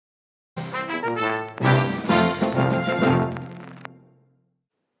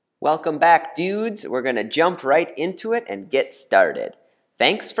Welcome back, dudes. We're going to jump right into it and get started.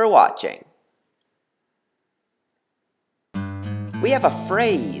 Thanks for watching. We have a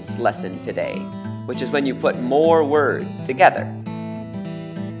phrase lesson today, which is when you put more words together.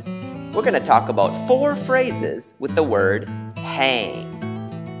 We're going to talk about 4 phrases with the word hang.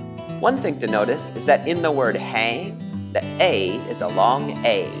 One thing to notice is that in the word hang, the A is a long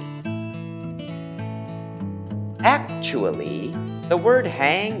A. Actually, the word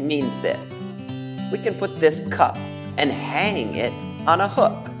hang means this. We can put this cup and hang it on a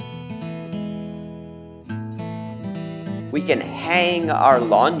hook. We can hang our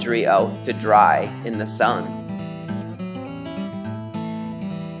laundry out to dry in the sun.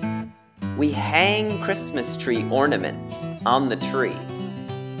 We hang Christmas tree ornaments on the tree.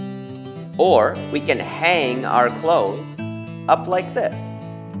 Or we can hang our clothes up like this.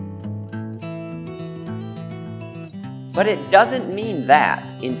 But it doesn't mean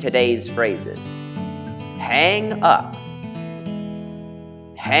that in today's phrases. Hang up,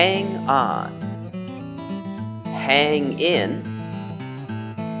 hang on, hang in,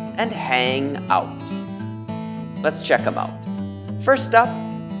 and hang out. Let's check them out. First up,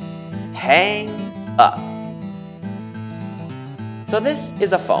 hang up. So this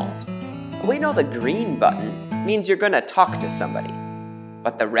is a phone. We know the green button means you're going to talk to somebody,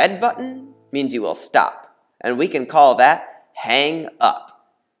 but the red button means you will stop. And we can call that hang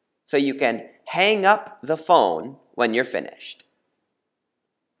up. So you can hang up the phone when you're finished.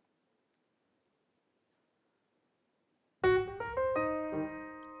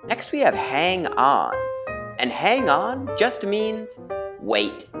 Next we have hang on. And hang on just means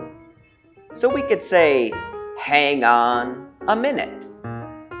wait. So we could say hang on a minute,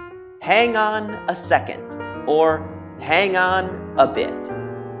 hang on a second, or hang on a bit.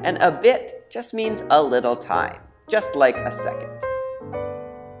 And a bit just means a little time, just like a second.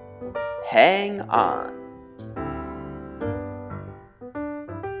 Hang on.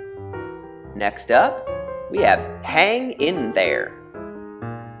 Next up, we have hang in there.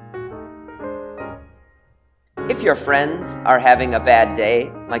 If your friends are having a bad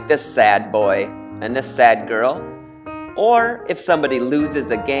day, like this sad boy and this sad girl, or if somebody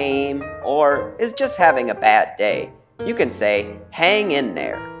loses a game or is just having a bad day, you can say hang in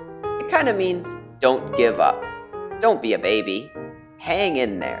there. It kind of means don't give up. Don't be a baby. Hang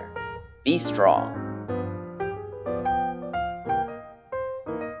in there. Be strong.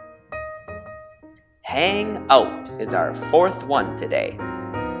 Hang out is our 4th one today.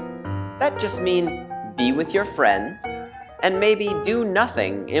 That just means be with your friends and maybe do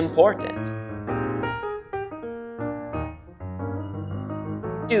nothing important.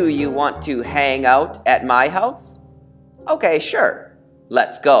 Do you want to hang out at my house? Okay, sure.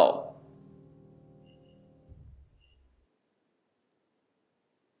 Let's go.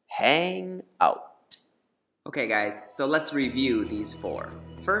 Hang out. Okay guys, so let's review these 4.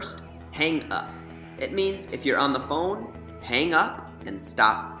 First, hang up. It means if you're on the phone, hang up and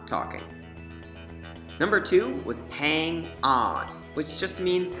stop talking. Number 2 was hang on, which just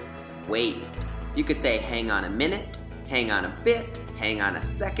means wait. You could say hang on a minute, hang on a bit, hang on a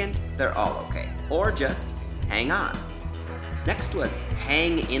second, they're all okay. Or just hang on. Next was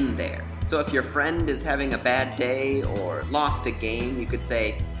hang in there. So if your friend is having a bad day or lost a game, you could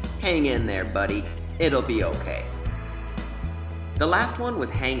say, hang in there, buddy. It'll be okay. The last one was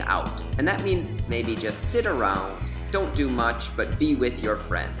hang out, and that means maybe just sit around, don't do much, but be with your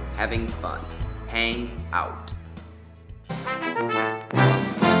friends, having fun. Hang out.